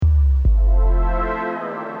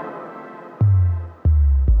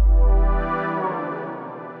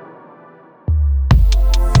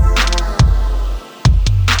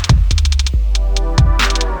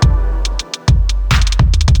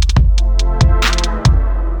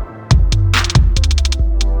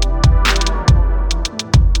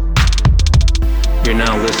You're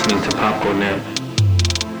now listening to PopCoNet,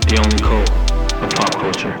 the only code of pop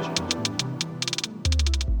culture.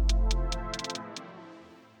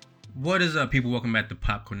 What is up, people? Welcome back to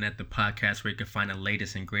PopCoNet, the podcast where you can find the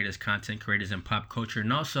latest and greatest content creators in pop culture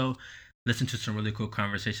and also listen to some really cool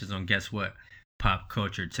conversations on, guess what, pop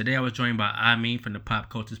culture. Today I was joined by Amin from the Pop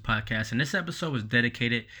Cultures podcast, and this episode was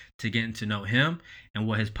dedicated to getting to know him and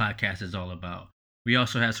what his podcast is all about. We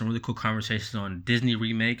also had some really cool conversations on Disney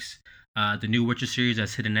remakes, the new Witcher series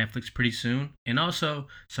that's hitting Netflix pretty soon, and also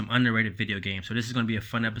some underrated video games. So this is going to be a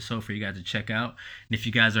fun episode for you guys to check out. And if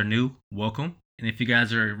you guys are new, welcome. And if you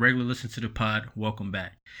guys are regular listeners to the pod, welcome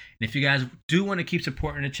back. And if you guys do want to keep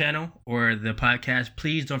supporting the channel or the podcast,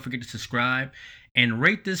 please don't forget to subscribe and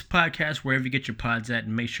rate this podcast wherever you get your pods at,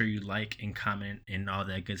 and make sure you like and comment and all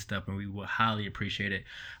that good stuff, and we will highly appreciate it.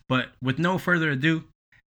 But with no further ado,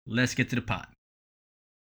 let's get to the pod.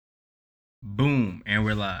 Boom, and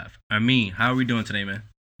we're live. Amin, how are we doing today, man?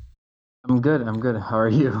 I'm good. How are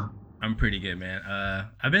you? I'm pretty good, man.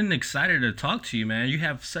 I've been excited to talk to you, man. You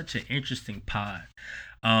have such an interesting pod.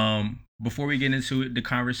 Before we get into the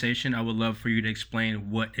conversation, I would love for you to explain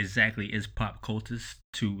what exactly is Pop Cultist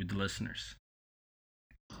to the listeners.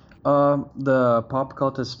 The Pop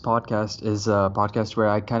Cultist podcast is a podcast where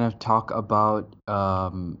I kind of talk about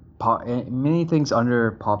many things under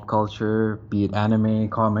pop culture, be it anime,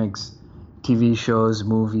 comics, TV shows,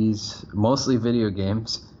 movies, mostly video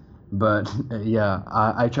games. But yeah,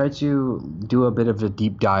 I try to do a bit of a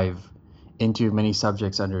deep dive into many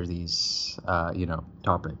subjects under these,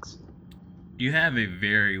 topics. You have a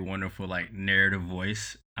very wonderful, narrative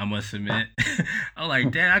voice, I must admit. I'm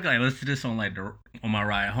like, damn, I gotta listen to this on my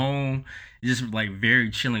ride home. It's just very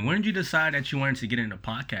chilling. When did you decide that you wanted to get into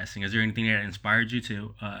podcasting? Is there anything that inspired you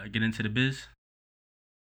to get into the biz?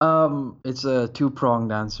 It's a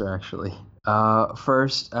two-pronged answer, actually.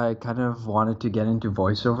 First, I kind of wanted to get into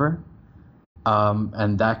voiceover,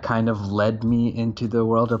 and that kind of led me into the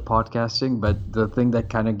world of podcasting. But the thing that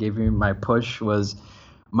kind of gave me my push was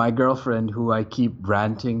my girlfriend, who I keep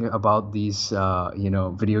ranting about these,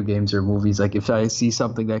 video games or movies. Like if I see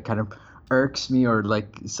something that kind of irks me or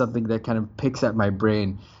something that kind of picks at my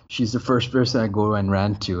brain, she's the first person I go and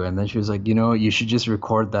rant to. And then she was like, you should just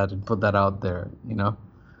record that and put that out there,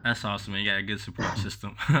 That's awesome, man. You got a good support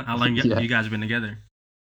system. How long you guys been together?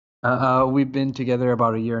 We've been together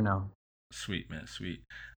about a year now. Sweet, man. Sweet.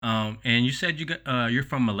 And you said you're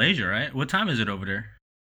from Malaysia, right? What time is it over there?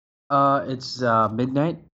 It's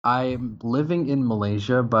midnight. I'm living in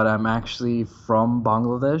Malaysia, but I'm actually from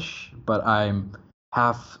Bangladesh, but I'm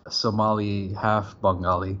half Somali, half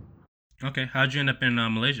Bengali. Okay. How'd you end up in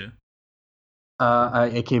Malaysia?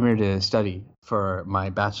 I came here to study for my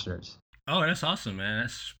bachelor's. Oh, that's awesome, man.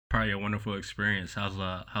 That's probably a wonderful experience.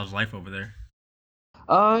 How's life over there?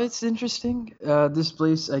 It's interesting. This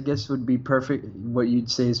place, I guess, would be perfect. What you'd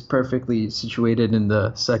say is perfectly situated in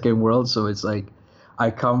the second world. So it's like I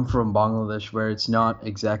come from Bangladesh, where it's not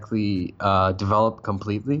exactly developed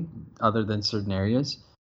completely, other than certain areas,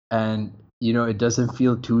 and it doesn't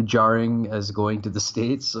feel too jarring as going to the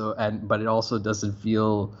States. But it also doesn't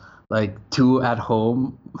feel like too at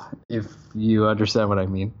home, if you understand what I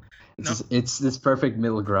mean. It's this perfect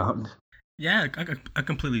middle ground. Yeah, I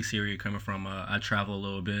completely see where you're coming from. I travel a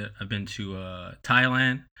little bit. I've been to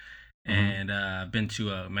Thailand, and I've been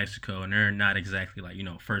to Mexico, and they're not exactly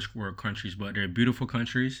first world countries, but they're beautiful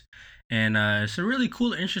countries, and it's a really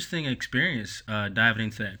cool, interesting experience diving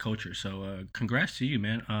into that culture. So congrats to you,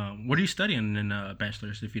 man. What are you studying in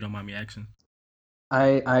bachelor's, if you don't mind me asking?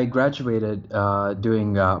 I graduated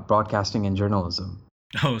doing broadcasting and journalism.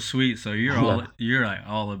 Oh, sweet. So you're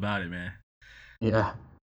all about it, man. Yeah.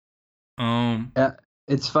 Um.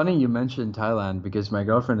 It's funny you mentioned Thailand because my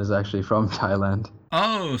girlfriend is actually from Thailand.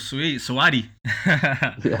 Oh, sweet. Sawadi.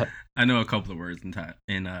 Yeah. I know a couple of words in Thai,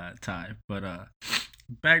 but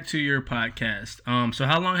back to your podcast. So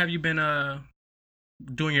how long have you been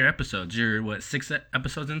doing your episodes? You're 6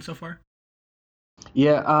 episodes in so far?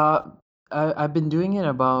 Yeah. I've been doing it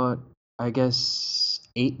about, I guess,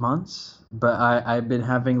 8 months, but I've been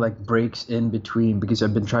having breaks in between because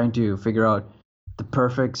I've been trying to figure out the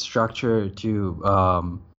perfect structure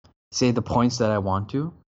to say the points that I want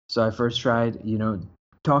to. So I first tried,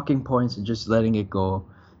 talking points and just letting it go.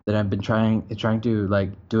 Then I've been trying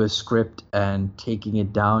to do a script and taking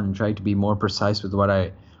it down and trying to be more precise with what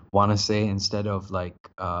I want to say instead of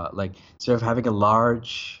instead of having a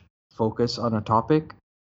large focus on a topic,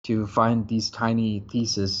 to find these tiny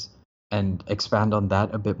theses and expand on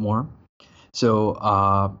that a bit more. So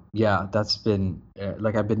yeah, that's been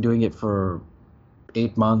I've been doing it for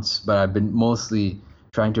 8 months, but I've been mostly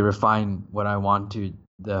trying to refine what I want to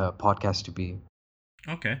the podcast to be.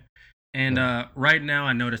 Okay. And Yeah. right now,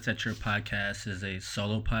 I noticed that your podcast is a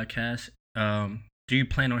solo podcast. Do you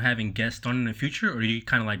plan on having guests on in the future, or do you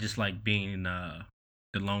kind of like just like being the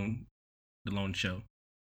lone the lone show?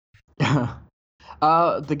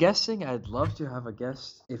 The guesting, I'd love to have a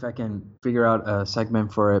guest if I can figure out a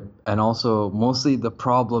segment for it. And also, mostly the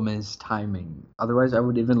problem is timing. Otherwise, I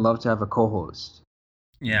would even love to have a co-host,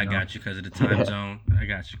 Yeah, you I know? got you because of the time Yeah. zone. I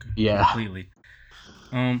got you Yeah. completely.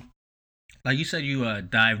 Um, like you said, you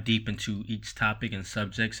dive deep into each topic and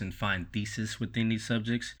subjects and find thesis within these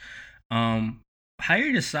subjects. Um, how do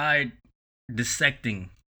you decide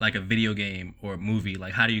dissecting like a video game or a movie?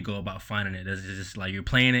 Like, how do you go about finding it? Is it just like you're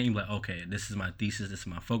playing it, and you're like, okay, this is my thesis, this is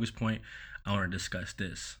my focus point. I want to discuss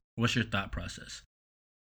this. What's your thought process?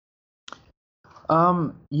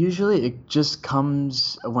 Usually it just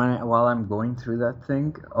comes while I'm going through that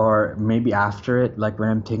thing, or maybe after it, like when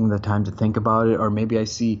I'm taking the time to think about it, or maybe I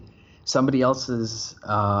see somebody else's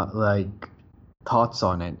like thoughts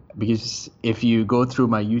on it. Because if you go through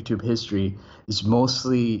my YouTube history, it's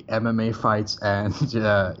mostly MMA fights and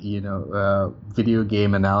video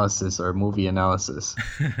game analysis or movie analysis.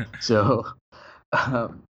 So I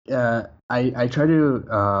try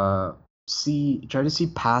to see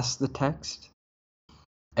past the text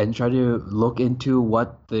and try to look into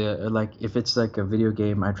what the like if it's like a video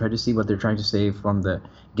game. I try to see what they're trying to say from the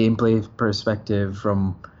gameplay perspective,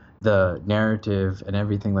 from the narrative and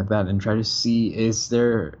everything like that, and try to see is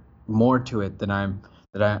there more to it than I'm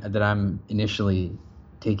initially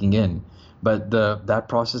taking in. But the that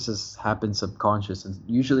process has happened subconscious, and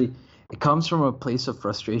usually it comes from a place of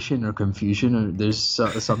frustration or confusion, or there's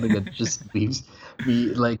something that just leaves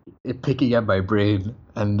me like it picking at my brain,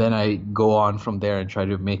 and then I go on from there and try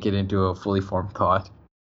to make it into a fully formed thought.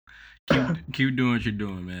 Keep doing what you're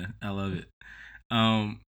doing, man. I love it.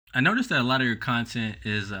 Um, I noticed that a lot of your content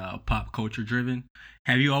is pop culture driven.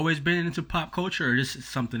 Have you always been into pop culture, or this is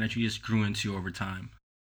something that you just grew into over time?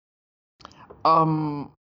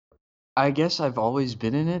 um I guess I've always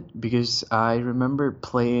been in it because I remember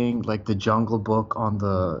playing like the Jungle Book on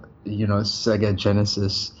the Sega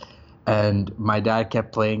Genesis, and my dad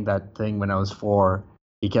kept playing that thing when I was 4.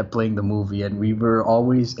 He kept playing the movie, and we were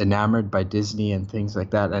always enamored by Disney and things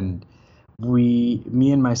like that. And me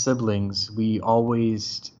and my siblings, we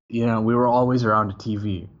were always around the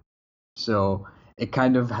TV. So it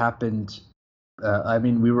kind of happened. I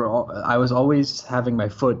mean, I was always having my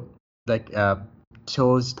foot like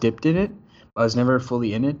toes dipped in it. I was never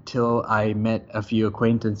fully in it till I met a few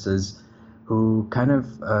acquaintances who kind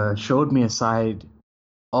of showed me a side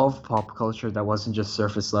of pop culture that wasn't just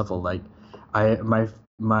surface level. Like I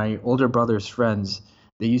my older brother's friends,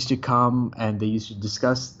 they used to come and they used to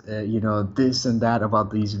discuss this and that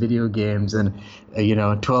about these video games, and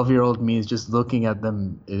 12-year-old me is just looking at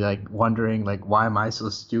them like wondering like why am I so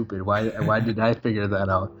stupid? Why did I figure that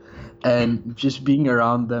out? And just being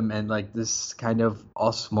around them and like this kind of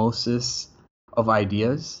osmosis of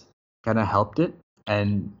ideas kind of helped it.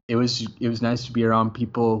 And it was nice to be around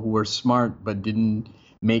people who were smart but didn't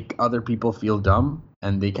make other people feel dumb,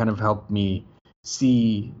 and they kind of help me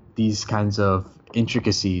see these kinds of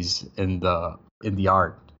intricacies in the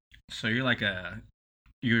art. So you're like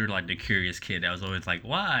the curious kid that was always like,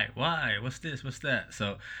 why, what's this, what's that.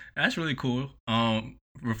 So that's really cool.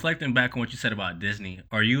 Reflecting back on what you said about Disney,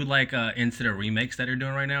 are you like into the remakes that they're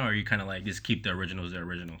doing right now, or are you kind of like just keep the originals the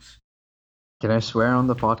originals? Can I swear on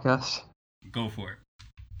the podcast? Go for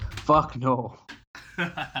Fuck no.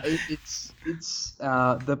 it. It's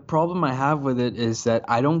the problem I have with it is that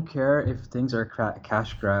I don't care if things are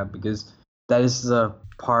cash grab, because that is the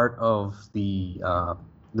part of the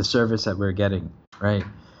service that we're getting, right?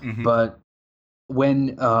 Hmm. But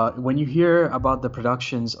when you hear about the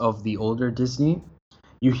productions of the older Disney,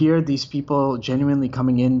 you hear these people genuinely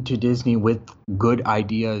coming into Disney with good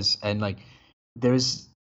ideas, and like there's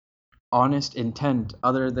honest intent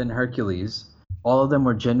other than Hercules. All of them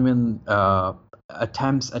were genuine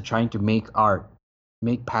attempts at trying to make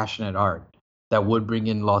passionate art that would bring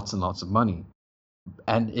in lots and lots of money.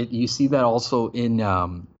 And you see that also in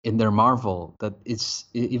their Marvel, that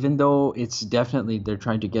even though it's definitely they're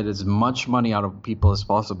trying to get as much money out of people as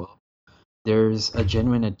possible. There's a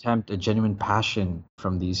genuine attempt, a genuine passion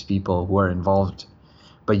from these people who are involved,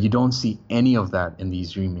 but you don't see any of that in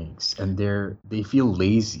these remakes, and they feel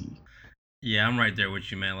lazy. Yeah, I'm right there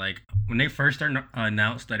with you, man. Like when they first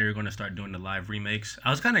announced that they were going to start doing the live remakes, I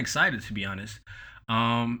was kind of excited to be honest.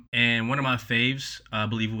 And one of my faves, I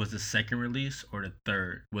believe it was the second release or the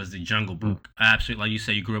third, was the Jungle Mm. Book. I absolutely, like you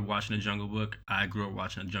said, you grew up watching the Jungle Book. I grew up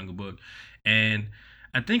watching the Jungle Book, and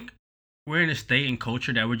I think we're in a state and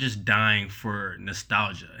culture that we're just dying for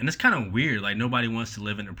nostalgia, and it's kind of weird. Like nobody wants to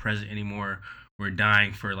live in the present anymore. We're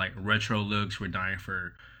dying for like retro looks. We're dying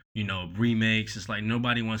for remakes. It's like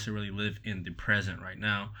nobody wants to really live in the present right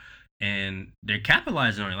now, and they're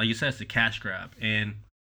capitalizing on it. Like you said, it's a cash grab. And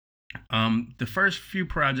the first few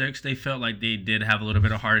projects, they felt like they did have a little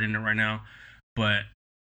bit of heart in it right now, but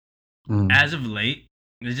as of late,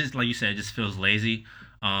 it's just like you said, it just feels lazy.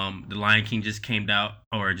 The Lion King just came out,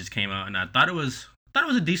 and I thought it was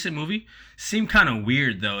a decent movie. Seemed kind of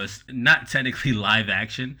weird though. It's not technically live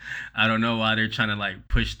action. I don't know why they're trying to like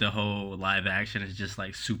push the whole live action. It's just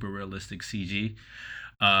like super realistic CG,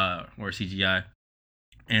 or CGI,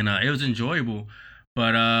 and it was enjoyable.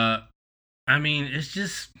 But I mean, it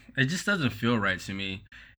just doesn't feel right to me.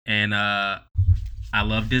 And I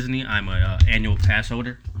love Disney. I'm a annual pass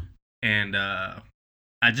holder, and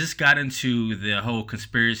I just got into the whole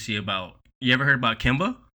conspiracy about. You ever heard about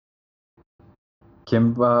Kimba?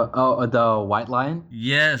 Kimba, oh, the White Lion.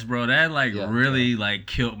 Yes, bro. That like Yeah, really yeah. like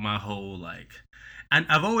killed my whole like. And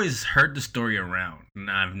I've always heard the story around, and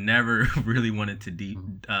I've never really wanted to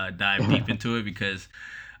dive deep into it because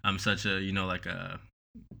I'm such a like a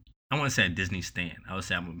I want to say a Disney stan. I would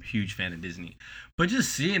say I'm a huge fan of Disney, but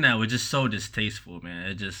just seeing that was just so distasteful, man.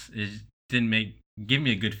 It didn't give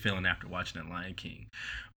me a good feeling after watching that Lion King.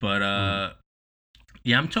 But Mm.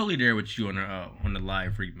 yeah, I'm totally there with you on the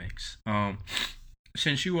live remakes.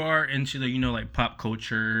 Since you are into the like pop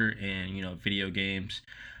culture and video games,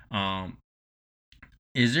 um,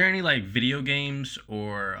 is there any like video games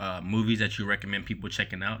or movies that you recommend people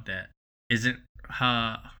checking out that isn't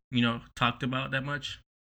talked about that much?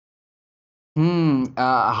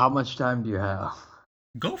 How much time do you have?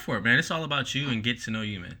 Go for it, man. It's all about you and get to know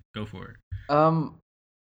you, man. Go for it. Um,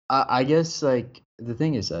 I guess like the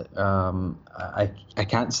thing is that I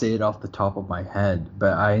can't say it off the top of my head,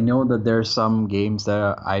 but I know that there are some games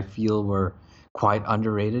that I feel were quite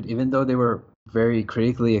underrated, even though they were very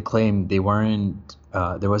critically acclaimed. They weren't.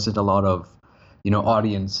 There wasn't a lot of,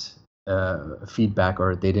 audience feedback,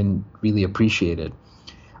 or they didn't really appreciate it.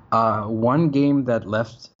 One game that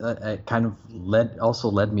kind of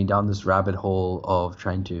led me down this rabbit hole of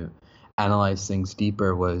trying to analyze things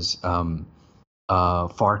deeper was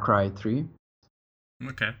Far Cry 3.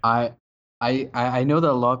 Okay. I I know that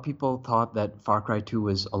a lot of people thought that Far Cry 2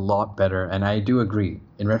 was a lot better, and I do agree.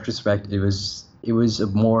 In retrospect, it was a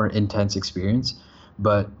more intense experience,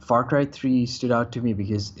 but Far Cry 3 stood out to me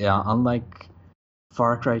because unlike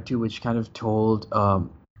Far Cry 2, which kind of told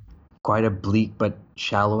quite a bleak but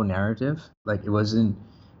shallow narrative, like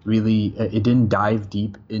it didn't dive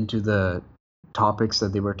deep into the topics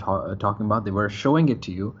that they were talking about. They were showing it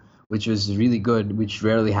to you, which was really good, which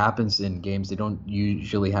rarely happens in games. They don't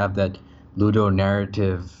usually have that ludo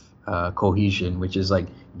narrative cohesion, which is like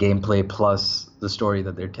gameplay plus the story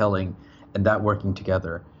that they're telling, and that working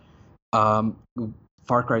together. Um,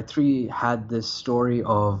 Far Cry 3 had this story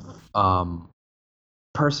of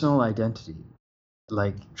personal identity,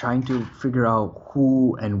 like trying to figure out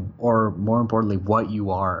who and, or more importantly, what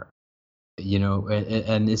you are,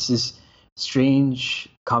 and it's this strange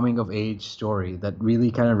coming of age story that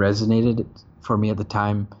really kind of resonated for me at the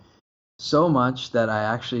time, so much that I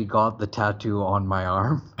actually got the tattoo on my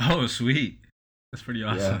arm. Oh, sweet. That's pretty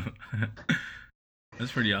Yeah, awesome.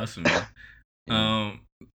 That's pretty awesome, man. yeah. Um,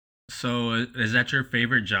 so is that your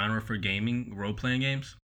favorite genre for gaming, role playing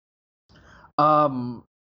games? Um,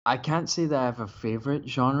 I can't say that I have a favorite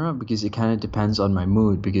genre because it kind of depends on my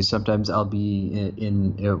mood. Because sometimes I'll be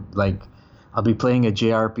like I'll be playing a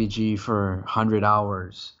JRPG for 100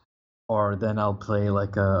 hours, or then I'll play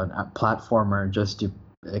like a platformer just to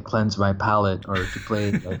cleanse my palate, or to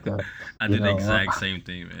play like a I you did the know exact same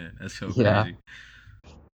thing, man. That's so yeah. crazy.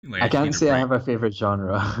 Like I I just can't need a say I break. have a favorite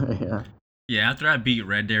genre. Yeah. Yeah, after I beat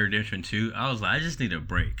Red Dead Redemption 2, I was like, I just need a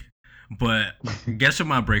break. But guess what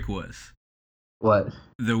my break was? What?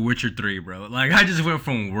 The Witcher 3, bro. Like I just went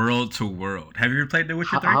from world to world. Have you ever played The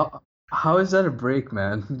Witcher How 3? how is that a break,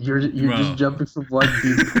 man? You're just Bro. jumping from one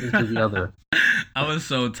demon into the other. I was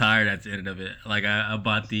so tired at the end of it. Like I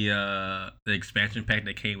bought the expansion pack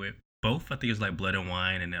that came with both. I think it was like Blood and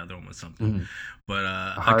Wine, and the other one was something. Mhm. But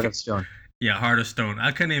A I Heart could, of Stone. yeah, Heart of Stone.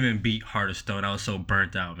 I couldn't even beat Heart of Stone. I was so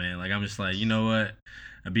burnt out, man. Like I'm just like, you know what?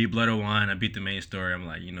 I beat Blood and Wine. I beat the main story. I'm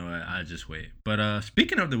like, you know what? I just wait. But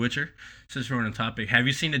speaking of The Witcher, since we're on the topic, have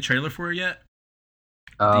you seen the trailer for it yet?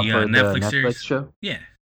 The For the Netflix Netflix series. show. Yeah.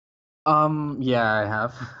 Yeah, I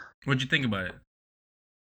have. What'd you think about it?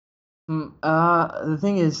 The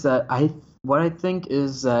thing is that what I think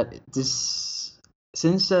is that this,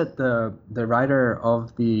 since that the writer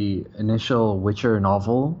of the initial Witcher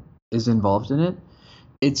novel is involved in it,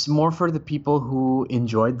 it's more for the people who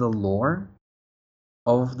enjoyed the lore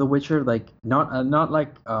of The Witcher. Like not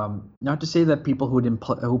like not to say that people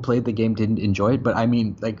who played the game didn't enjoy it, but I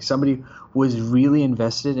mean like somebody who was really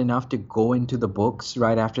invested enough to go into the books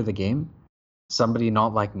right after the game. Somebody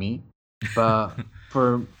not like me, but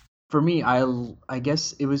for me, I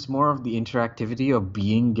guess it was more of the interactivity of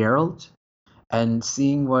being Geralt and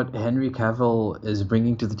seeing what Henry Cavill is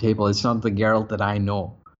bringing to the table. It's not the Geralt that I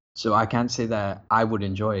know, so I can't say that I would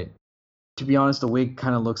enjoy it. To be honest, the wig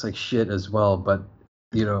kind of looks like shit as well, but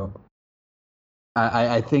you know,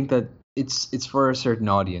 I think that it's for a certain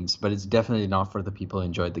audience, but it's definitely not for the people who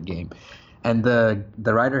enjoyed the game. And the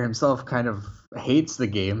writer himself kind of hates the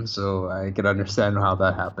game, so I can understand how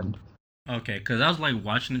that happened. Okay, because I was like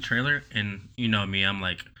watching the trailer, and you know me, I'm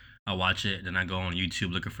like, I watch it, then I go on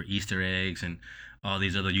YouTube looking for Easter eggs and all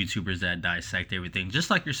these other YouTubers that dissect everything, just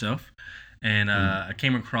like yourself. And I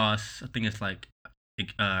came across, I think it's like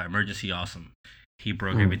Emergency Awesome. He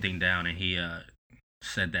broke everything down, and he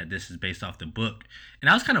said that this is based off the book. And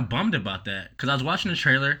I was kind of bummed about that because I was watching the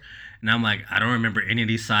trailer, and I'm like, I don't remember any of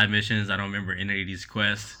these side missions. I don't remember any of these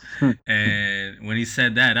quests. And when he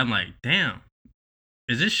said that, I'm like, damn.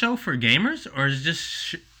 Is this show for gamers, or is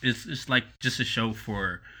just it's like just a show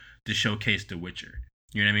for to showcase The Witcher?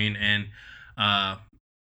 You know what I mean? And I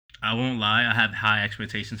won't lie, I have high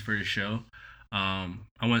expectations for the show. I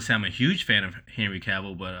wouldn't say I'm a huge fan of Henry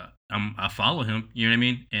Cavill, but I follow him. You know what I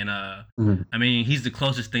mean? And I mean he's the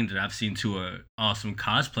closest thing that I've seen to a awesome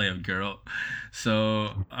cosplay of Geralt. So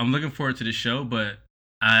I'm looking forward to the show, but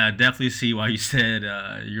I definitely see why you said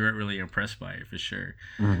you weren't really impressed by it for sure.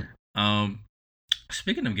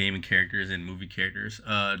 Speaking of gaming characters and movie characters,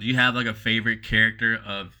 do you have like a favorite character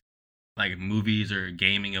of like movies or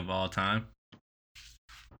gaming of all time?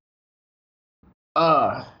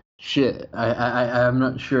 Shit. I'm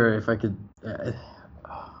not sure if I could.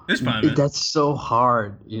 It's fine, man. That's so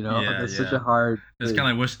hard, you know. Yeah, That's yeah. such a hard. It's thing.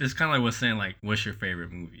 kind of like it's kind of like what's saying like what's your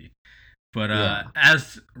favorite movie? But Yeah.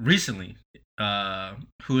 as recently,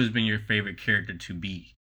 who has been your favorite character to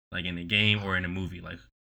be like in a game or in a movie like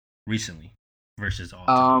recently versus all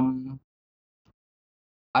time?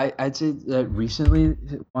 I'd say that recently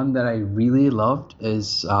one that I really loved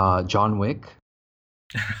is John Wick,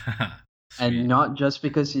 and Sweet. not just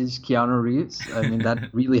because he's Keanu Reeves. I mean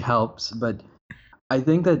that really helps, but I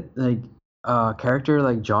think that like character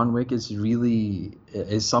like John Wick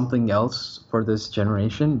is something else for this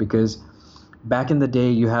generation because back in the day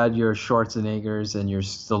you had your Schwarzeneggers and your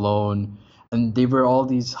Stallone, and they were all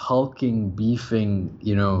these hulking, beefing,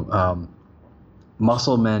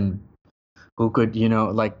 muscle men who could,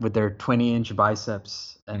 like with their 20-inch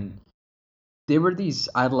biceps, and they were these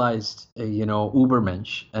idolized,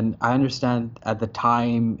 Ubermensch. And I understand at the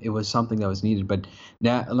time it was something that was needed, but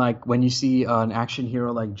now, like when you see an action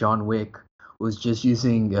hero like John Wick, who's just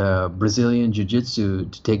using Brazilian jiu-jitsu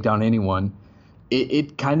to take down anyone,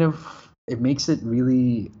 it kind of it makes it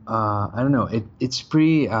really I don't know, it's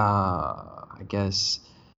pretty I guess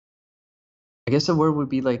the word would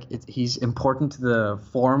be like he's important to the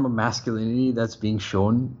form of masculinity that's being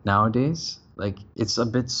shown nowadays. Like it's a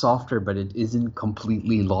bit softer, but it isn't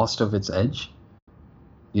completely lost of its edge.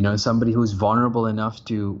 Somebody who's vulnerable enough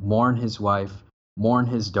to mourn his wife, mourn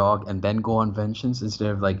his dog, and then go on vengeance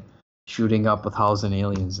instead of like shooting up 1,000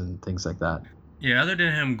 aliens and things like that. Yeah, other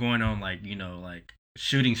than him going on like like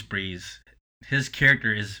shooting sprees, his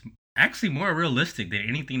character is actually more realistic than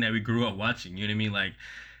anything that we grew up watching. You know what I mean? Like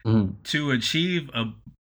to achieve a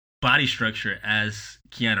body structure as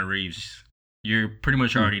Keanu Reeves, you're pretty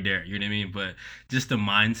much already there. You know what I mean? But just the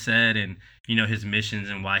mindset and his missions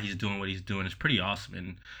and why he's doing what he's doing is pretty awesome,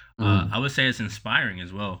 and I would say it's inspiring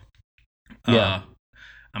as well. Yeah.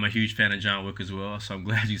 I'm a huge fan of John Wick as well, so I'm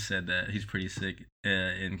glad you said that. He's pretty sick,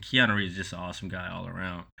 and Keanu Reeves is just an awesome guy all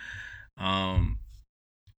around.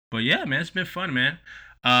 But yeah, man, it's been fun, man.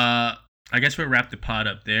 I guess we'll wrap the pod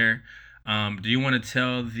up there. Do you want to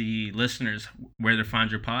tell the listeners where to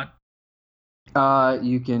find your pod?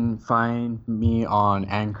 You can find me on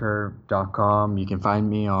Anchor.com. You can find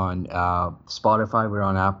me on Spotify. We're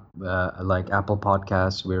on Apple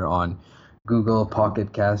Podcasts. We're on Google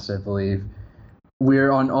Pocket Casts, I believe.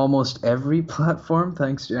 We're on almost every platform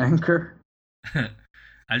thanks to Anchor.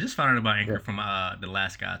 I just found out about Anchor from the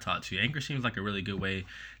last guy I talked to. Anchor seems like a really good way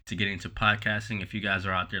to get into podcasting. If you guys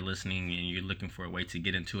are out there listening and you're looking for a way to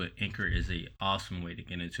get into it, Anchor is a awesome way to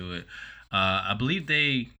get into it. I believe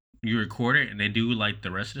you record it and they do like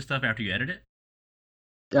the rest of the stuff after you edit it.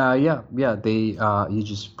 Yeah. They you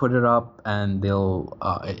just put it up and they'll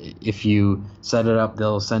if you set it up,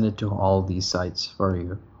 they'll send it to all these sites for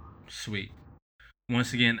you. Sweet.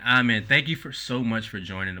 once again, Ahmed, thank you for so much for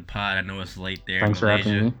joining the pod. I know it's late there Thanks in Malaysia. for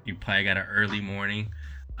having me. You probably got an early morning.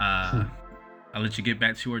 I'll let you get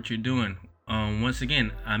back to what you're doing. Once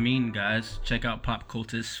again, guys, check out Pop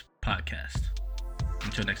Cultist Podcast.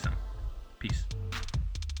 Until next time, peace.